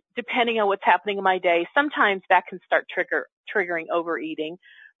lunch, depending on what's happening in my day, sometimes that can start triggering overeating.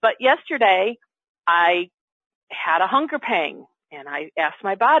 But yesterday, I had a hunger pang, and I asked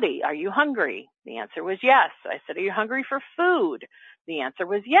my body, "Are you hungry?" The answer was yes. I said, "Are you hungry for food?" The answer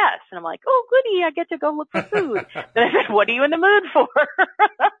was yes. And I'm like, "Oh, goody, I get to go look for food." Then I said, "What are you in the mood for?"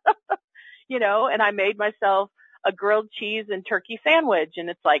 And I made myself a grilled cheese and turkey sandwich, and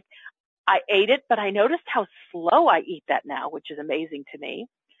it's like, I ate it, but I noticed how slow I eat that now, which is amazing to me.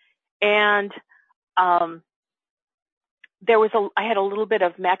 And I had a little bit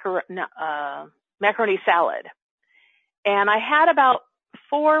of macaroni salad, and I had about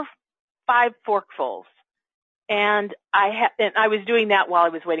 4 or 5 forkfuls, and I was doing that while I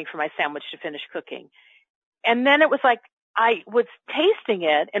was waiting for my sandwich to finish cooking. And then it was like I was tasting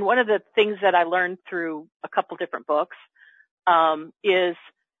it, and one of the things that I learned through a couple different books is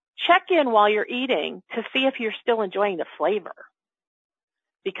check in while you're eating to see if you're still enjoying the flavor.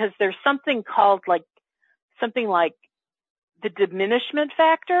 Because there's something called like the diminishment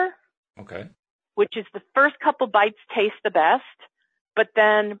factor. Okay. Which is the first couple bites taste the best, but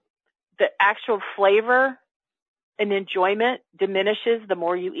then the actual flavor and enjoyment diminishes the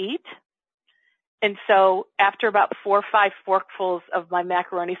more you eat. And so after about 4 or 5 forkfuls of my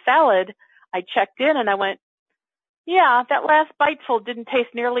macaroni salad, I checked in and I went, yeah, that last biteful didn't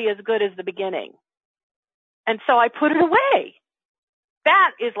taste nearly as good as the beginning. And so I put it away.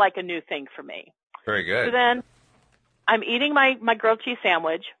 That is like a new thing for me. Very good. So then I'm eating my grilled cheese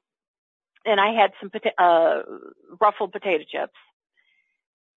sandwich, and I had some ruffled potato chips.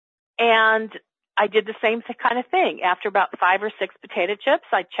 And I did the same kind of thing. After about 5 or 6 potato chips,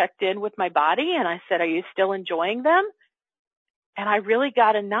 I checked in with my body, and I said, "Are you still enjoying them?" And I really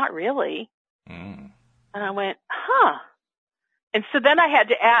got a not really. And I went, huh. And so then I had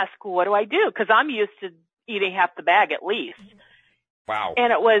to ask, what do I do? Because I'm used to eating half the bag at least. Wow.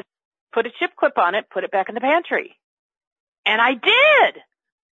 And it was put a chip clip on it, put it back in the pantry. And I did.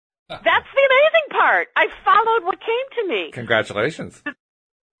 That's the amazing part. I followed what came to me. Congratulations.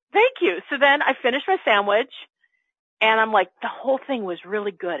 Thank you. So then I finished my sandwich, and I'm like, the whole thing was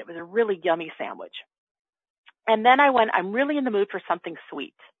really good. It was a really yummy sandwich. And then I went, I'm really in the mood for something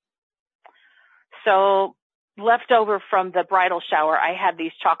sweet. So left over from the bridal shower, I had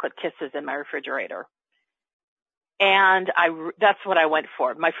these chocolate kisses in my refrigerator. And that's what I went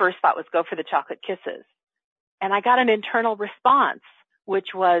for. My first thought was go for the chocolate kisses. And I got an internal response, which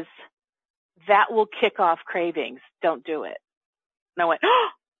was, that will kick off cravings. Don't do it. And I went, oh,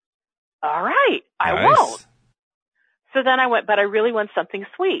 all right, I won't. So then I went, but I really want something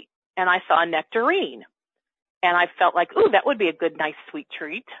sweet. And I saw a nectarine. And I felt like, ooh, that would be a good, nice, sweet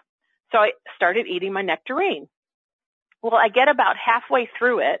treat. So I started eating my nectarine. Well, I get about halfway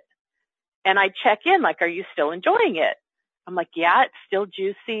through it, and I check in, like, are you still enjoying it? I'm like, yeah, it's still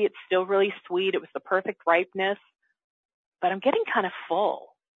juicy. It's still really sweet. It was the perfect ripeness. But I'm getting kind of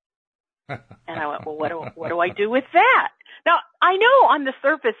full. And I went, well, what do I do with that? Now, I know on the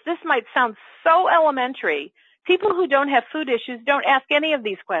surface this might sound so elementary. People who don't have food issues don't ask any of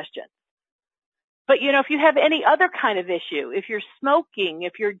these questions. But, if you have any other kind of issue, if you're smoking,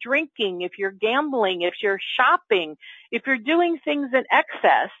 if you're drinking, if you're gambling, if you're shopping, if you're doing things in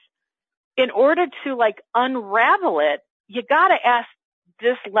excess, in order to, unravel it, you got to ask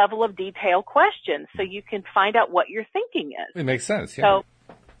this level of detailed questions so you can find out what your thinking is. It makes sense, yeah. So,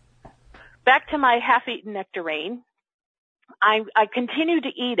 back to my half-eaten nectarine. I continue to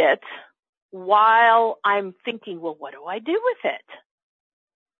eat it while I'm thinking, well, what do I do with it?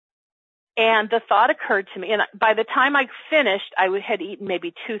 And the thought occurred to me, and by the time I finished, I had eaten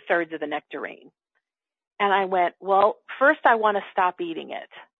maybe 2/3 of the nectarine. And I went, well, first I want to stop eating it.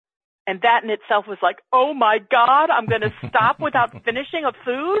 And that in itself was like, oh my God, I'm going to stop without finishing a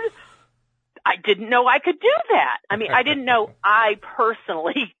food? I didn't know I could do that. I mean, I didn't know I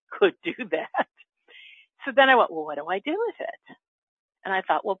personally could do that. So then I went, well, what do I do with it? And I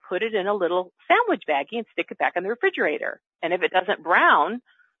thought, well, put it in a little sandwich baggie and stick it back in the refrigerator. And if it doesn't brown,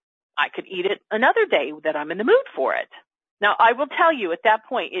 I could eat it another day that I'm in the mood for it. Now, I will tell you, at that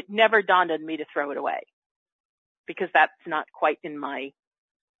point, it never dawned on me to throw it away because that's not quite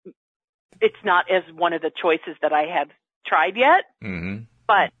it's not as one of the choices that I have tried yet. Mm-hmm.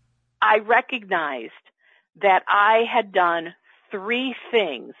 But I recognized that I had done 3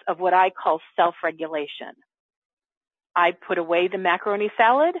 things of what I call self-regulation. I put away the macaroni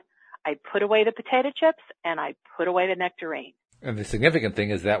salad, I put away the potato chips, and I put away the nectarine. And the significant thing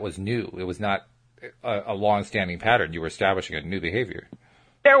is that was new. It was not a long-standing pattern. You were establishing a new behavior.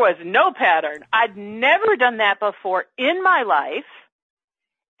 There was no pattern. I'd never done that before in my life,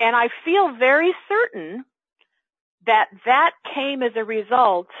 and I feel very certain that came as a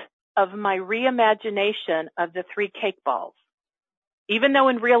result of my reimagination of the 3 cake balls. Even though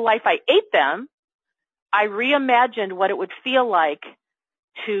in real life I ate them, I reimagined what it would feel like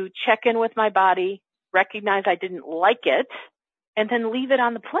to check in with my body, recognize I didn't like it, and then leave it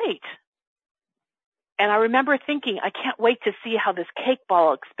on the plate. And I remember thinking, I can't wait to see how this cake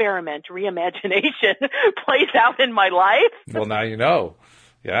ball experiment, reimagination, plays out in my life. Well, now you know.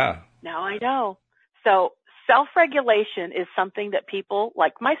 Yeah. Now I know. So self-regulation is something that people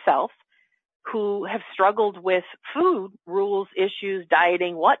like myself who have struggled with food, rules, issues,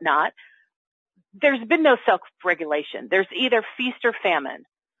 dieting, whatnot, there's been no self-regulation. There's either feast or famine.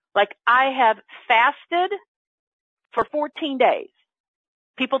 Like I have fasted for 14 days.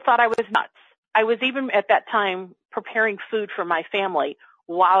 People thought I was nuts. I was even at that time preparing food for my family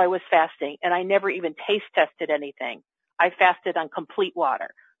while I was fasting, and I never even taste tested anything. I fasted on complete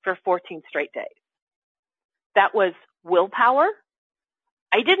water for 14 straight days. That was willpower.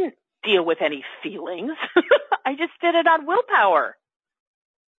 I didn't deal with any feelings. I just did it on willpower.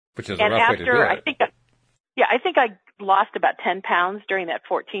 Which is a rough way to do it. I think I lost about 10 pounds during that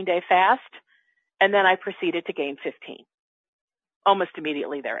 14-day fast, and then I proceeded to gain 15 almost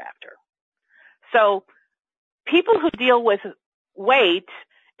immediately thereafter. So people who deal with weight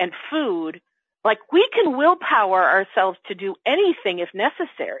and food, like we can willpower ourselves to do anything if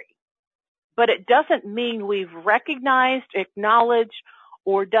necessary, but it doesn't mean we've recognized, acknowledged,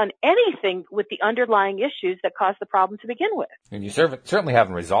 or done anything with the underlying issues that caused the problem to begin with. And you certainly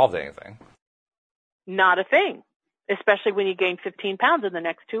haven't resolved anything. Not a thing, especially when you gain 15 pounds in the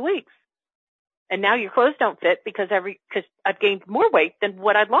next 2 weeks. And now your clothes don't fit because I've gained more weight than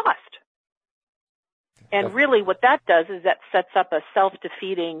what I'd lost. And really what that does is that sets up a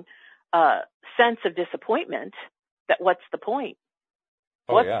self-defeating sense of disappointment that what's the point?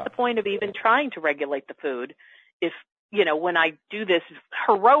 What's the point of even trying to regulate the food if, when I do this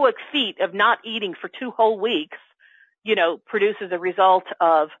heroic feat of not eating for 2 whole weeks, produces a result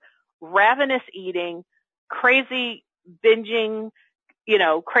of ravenous eating, crazy binging,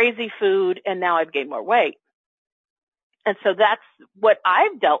 crazy food, and now I've gained more weight. And so that's what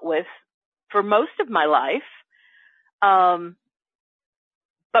I've dealt with for most of my life.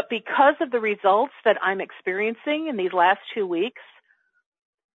 But because of the results that I'm experiencing in these last 2 weeks,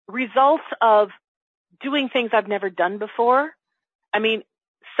 results of doing things I've never done before,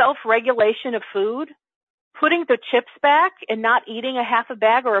 self-regulation of food, putting the chips back and not eating a half a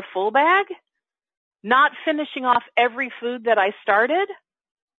bag or a full bag, not finishing off every food that I started,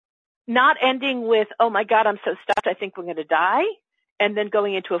 not ending with, oh my God, I'm so stuffed, I think we're going to die, and then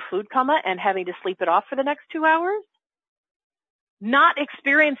going into a food coma and having to sleep it off for the next 2 hours. Not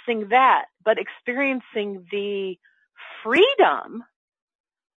experiencing that, but experiencing the freedom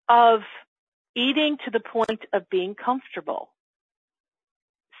of eating to the point of being comfortable.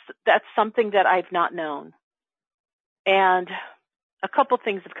 That's something that I've not known. And a couple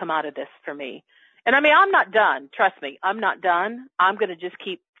things have come out of this for me. And I'm not done. Trust me, I'm not done. I'm going to just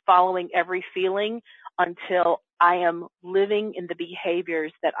keep following every feeling until I am living in the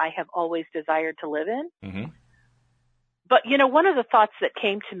behaviors that I have always desired to live in. Mm-hmm. But, one of the thoughts that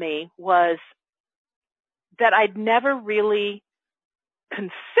came to me was that I'd never really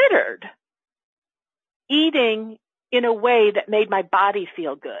considered eating in a way that made my body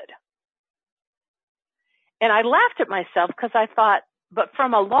feel good. And I laughed at myself because I thought, but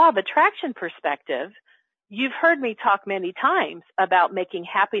from a law of attraction perspective, you've heard me talk many times about making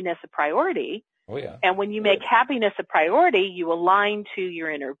happiness a priority. Oh, yeah. And when you make happiness a priority, you align to your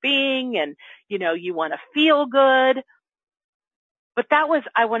inner being and, you want to feel good. But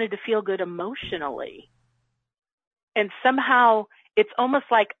I wanted to feel good emotionally. And somehow it's almost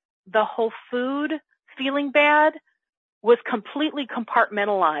like the whole food feeling bad was completely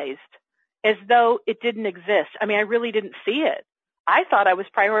compartmentalized as though it didn't exist. I really didn't see it. I thought I was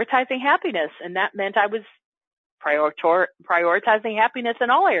prioritizing happiness, and that meant I was prioritizing happiness in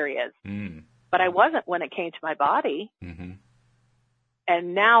all areas. Mm. But I wasn't when it came to my body. Mm-hmm.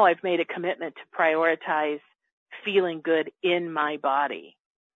 And now I've made a commitment to prioritize feeling good in my body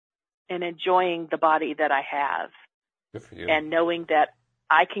and enjoying the body that I have. Good for you. And knowing that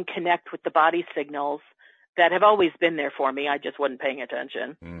I can connect with the body signals that have always been there for me. I just wasn't paying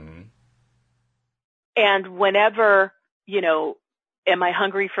attention. Mm-hmm. And whenever, am I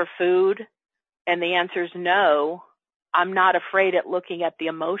hungry for food? And the answer is no. I'm not afraid at looking at the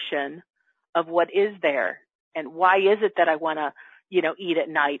emotion of what is there. And why is it that I want to, eat at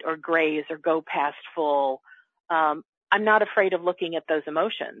night or graze or go past full? I'm not afraid of looking at those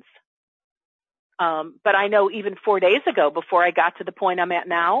emotions. But I know even 4 days ago, before I got to the point I'm at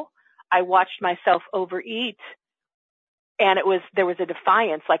now, I watched myself overeat And there was a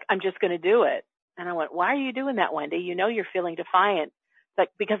defiance, like, I'm just going to do it. And I went, why are you doing that, Wendy? You know you're feeling defiant. Like,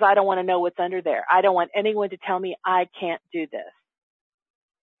 because I don't want to know what's under there. I don't want anyone to tell me I can't do this.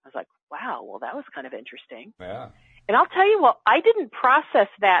 I was like, wow, well, that was kind of interesting. Yeah. And I'll tell you what, I didn't process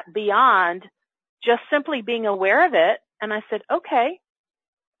that beyond just simply being aware of it. And I said, okay,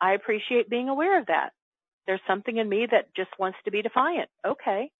 I appreciate being aware of that. There's something in me that just wants to be defiant.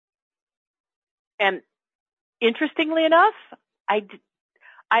 Okay. And interestingly enough, I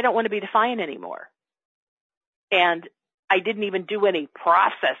don't want to be defiant anymore. And I didn't even do any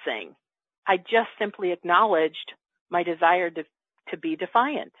processing. I just simply acknowledged my desire to be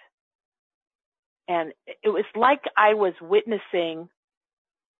defiant. And it was like I was witnessing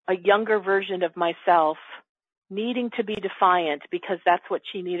a younger version of myself needing to be defiant because that's what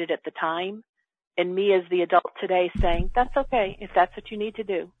she needed at the time. And me as the adult today saying, that's okay. If that's what you need to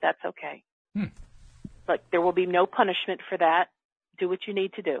do, that's okay. Like, there will be no punishment for that. Do what you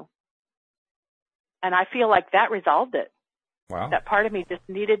need to do. And I feel like that resolved it. Wow. That part of me just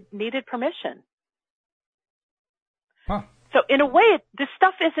needed permission. Huh. So in a way, this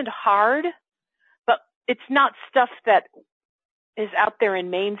stuff isn't hard, but it's not stuff that is out there in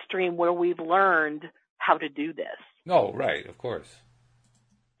mainstream where we've learned how to do this. Oh, right, of course.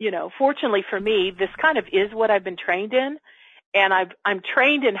 You know, fortunately for me, this kind of is what I've been trained in, and I'm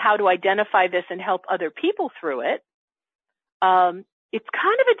trained in how to identify this and help other people through it. It's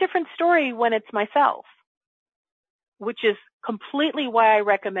kind of a different story when it's myself, which is completely why I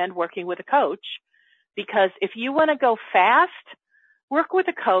recommend working with a coach, because if you want to go fast, work with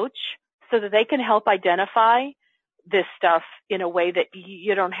a coach so that they can help identify this stuff in a way that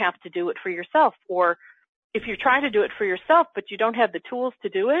you don't have to do it for yourself. Or if you're trying to do it for yourself, but you don't have the tools to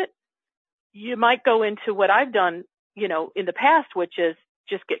do it, you might go into what I've done, you know, in the past, which is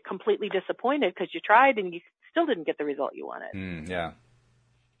just get completely disappointed because you tried and you still didn't get the result you wanted. Yeah.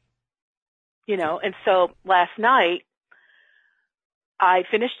 You know, and so last night I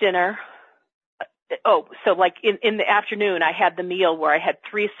finished dinner. So like in the afternoon, I had the meal where I had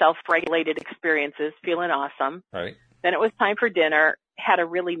 3 self-regulated experiences, feeling awesome. Right. Then it was time for dinner, had a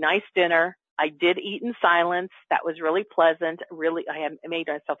really nice dinner. I did eat in silence. That was really pleasant. I made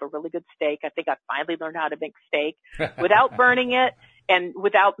myself a really good steak. I think I finally learned how to make steak without burning it and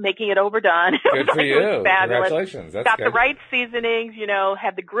without making it overdone. Good for you. It was fabulous. Congratulations. That's Got good. the right seasonings, you know,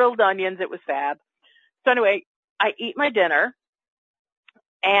 had the grilled onions. It was fab. So anyway, I eat my dinner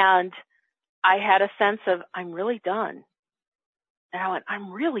and I had a sense of, I'm really done. And I went,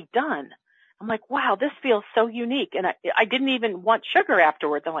 I'm really done. I'm like, wow, this feels so unique. And I didn't even want sugar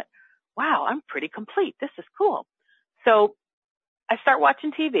afterwards. I went, wow, I'm pretty complete. This is cool. So I start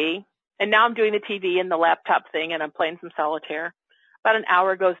watching TV, and now I'm doing the TV and the laptop thing, and I'm playing some solitaire. About an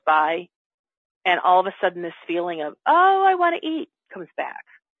hour goes by, and all of a sudden this feeling of, oh, I want to eat comes back.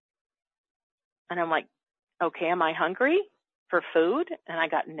 And I'm like, okay, am I hungry for food? And I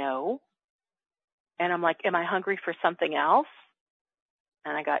got no. And I'm like, am I hungry for something else?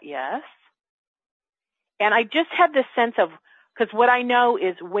 And I got yes. And I just had this sense of, because what I know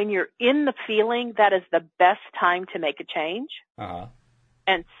is when you're in the feeling, that is the best time to make a change. Uh-huh.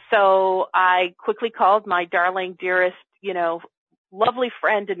 And so I quickly called my darling, dearest, you know, lovely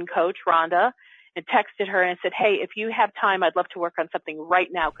friend and coach, Rhonda, and texted her and said, hey, if you have time, I'd love to work on something right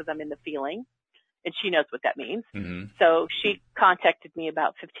now because I'm in the feeling. And she knows what that means. Mm-hmm. So she contacted me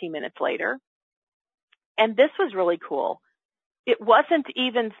about 15 minutes later. And this was really cool. It wasn't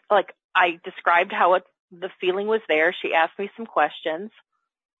even like I described how the feeling was there. She asked me some questions.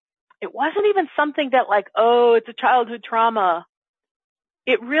 It wasn't even something that like, oh, it's a childhood trauma.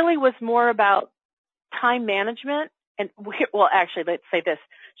 It really was more about time management. And well, actually, let's say this.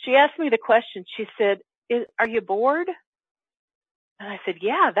 She asked me the question. She said, are you bored? And I said,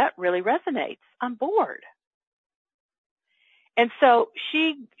 yeah, that really resonates. I'm bored. And so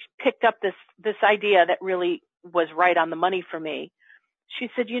she picked up this idea that really was right on the money for me. She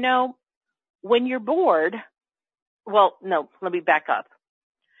said, you know, when you're bored, well, no, let me back up.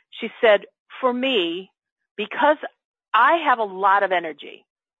 She said, for me, because I have a lot of energy,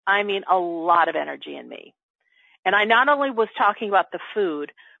 I mean a lot of energy in me. And I not only was talking about the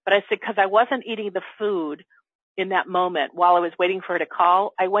food, but I said, because I wasn't eating the food in that moment while I was waiting for her to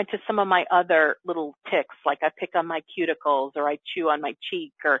call, I went to some of my other little tics, like I pick on my cuticles or I chew on my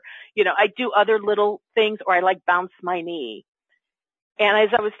cheek or, you know, I do other little things or I like bounce my knee. And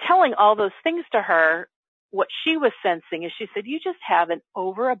as I was telling all those things to her, what she was sensing is she said, you just have an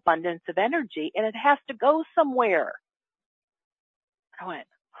overabundance of energy and it has to go somewhere. I went,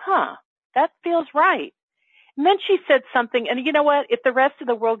 that feels right. And then she said something, and you know what? If the rest of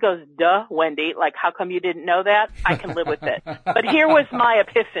the world goes, duh, Wendy, like, how come you didn't know that? I can live with it. But here was my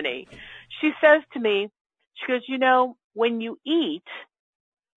epiphany. She says to me, she goes, you know, when you eat,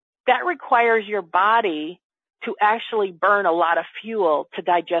 that requires your body to actually burn a lot of fuel to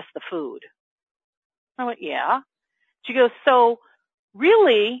digest the food. I went, yeah. She goes, so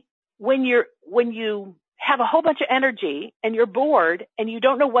really, when you have a whole bunch of energy and you're bored and you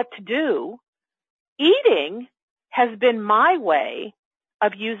don't know what to do, eating has been my way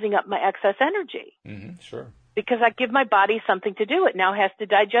of using up my excess energy. Mm-hmm, sure. Because I give my body something to do. It now has to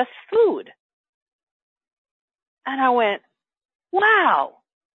digest food. And I went, wow,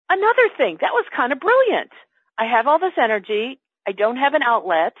 another thing. That was kind of brilliant. I have all this energy. I don't have an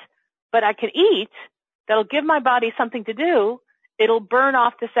outlet, but I can eat. That'll give my body something to do. It'll burn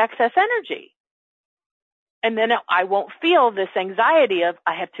off this excess energy. And then I won't feel this anxiety of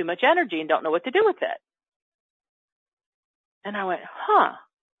I have too much energy and don't know what to do with it. And I went, huh.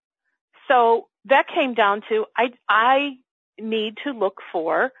 So that came down to I need to look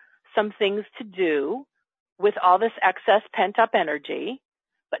for some things to do with all this excess pent-up energy.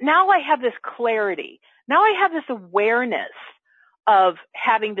 But now I have this clarity. Now I have this awareness of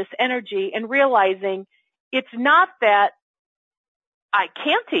having this energy and realizing it's not that I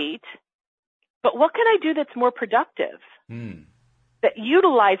can't eat, but what can I do that's more productive, that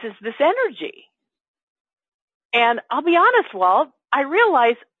utilizes this energy? And I'll be honest, Walt, I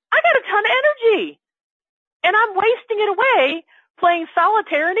realize I got a ton of energy, and I'm wasting it away playing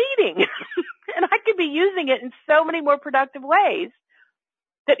solitaire and eating. And I could be using it in so many more productive ways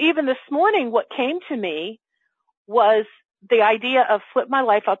that even this morning what came to me was the idea of flip my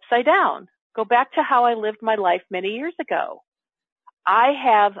life upside down. Go back to how I lived my life many years ago. I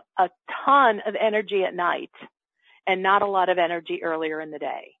have a ton of energy at night and not a lot of energy earlier in the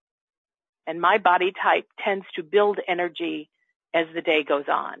day. And my body type tends to build energy as the day goes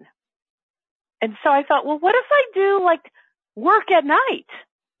on. And so I thought, well, what if I do like work at night?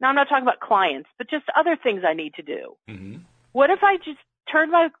 Now I'm not talking about clients, but just other things I need to do. Mm-hmm. What if I just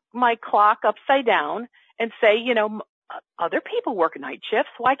turn my clock upside down and say, you know, other people work night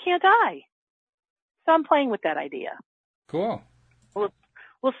shifts. Why can't I? So I'm playing with that idea. Cool.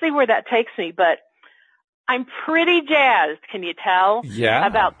 We'll see where that takes me, but I'm pretty jazzed, can you tell? Yeah.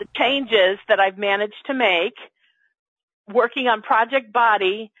 About the changes that I've managed to make working on Project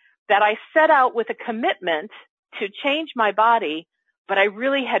Body, that I set out with a commitment to change my body, but I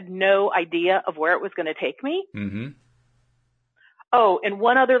really had no idea of where it was going to take me. Mm-hmm. Oh, and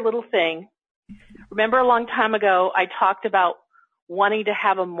one other little thing. Remember a long time ago, I talked about wanting to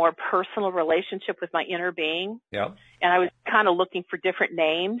have a more personal relationship with my inner being. Yep. And I was kind of looking for different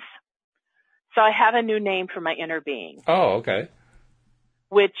names. So I have a new name for my inner being. Oh, okay.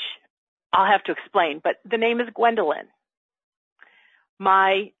 Which I'll have to explain, but the name is Gwendolyn.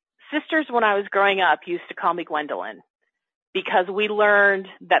 My sisters, when I was growing up, used to call me Gwendolyn because we learned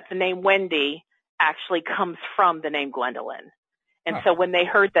that the name Wendy actually comes from the name Gwendolyn. And so when they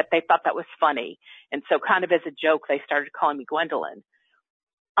heard that, they thought that was funny. And so kind of as a joke, they started calling me Gwendolyn.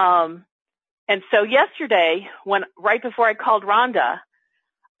 And so yesterday, right before I called Rhonda,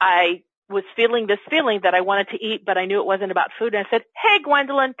 I was feeling this feeling that I wanted to eat, but I knew it wasn't about food. And I said, hey,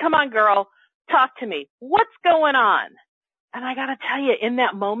 Gwendolyn, come on, girl, talk to me. What's going on? And I got to tell you, in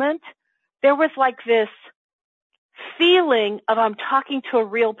that moment, there was like this feeling of I'm talking to a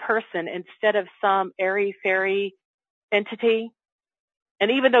real person instead of some airy-fairy entity.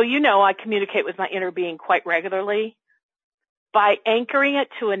 And even though, you know, I communicate with my inner being quite regularly, by anchoring it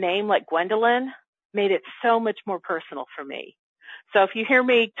to a name like Gwendolyn made it so much more personal for me. So if you hear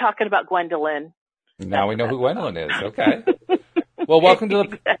me talking about Gwendolyn. Now we know who Gwendolyn is. Okay. Well, welcome to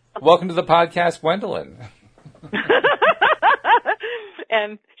the podcast, Gwendolyn.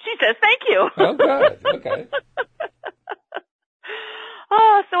 And she says, thank you. Oh, good. Okay.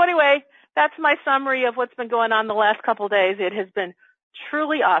 So anyway, that's my summary of what's been going on the last couple of days. It has been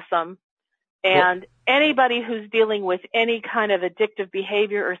truly awesome. And anybody who's dealing with any kind of addictive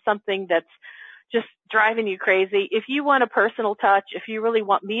behavior or something that's just driving you crazy, if you want a personal touch, if you really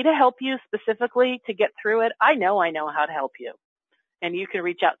want me to help you specifically to get through it, I know how to help you. And you can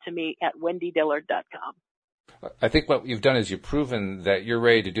reach out to me at wendydillard.com. I think what you've done is you've proven that you're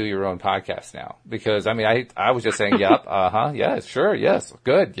ready to do your own podcast now. Because, I mean, I was just saying, yep, yes, sure, yes,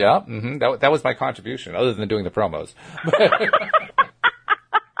 good, yep, mm-hmm. That was my contribution, other than doing the promos.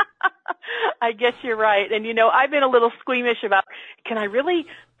 I guess you're right. And, you know, I've been a little squeamish about, can I really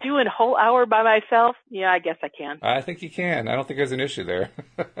do a whole hour by myself? Yeah, I guess I can. I think you can. I don't think there's an issue there.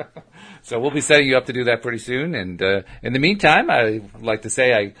 So we'll be setting you up to do that pretty soon. And in the meantime, I'd like to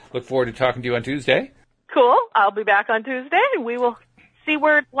say I look forward to talking to you on Tuesday. Cool. I'll be back on Tuesday, and we will see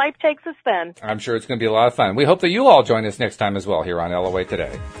where life takes us then. I'm sure it's going to be a lot of fun. We hope that you all join us next time as well here on LOA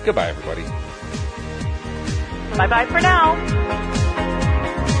Today. Goodbye, everybody. Bye-bye for now.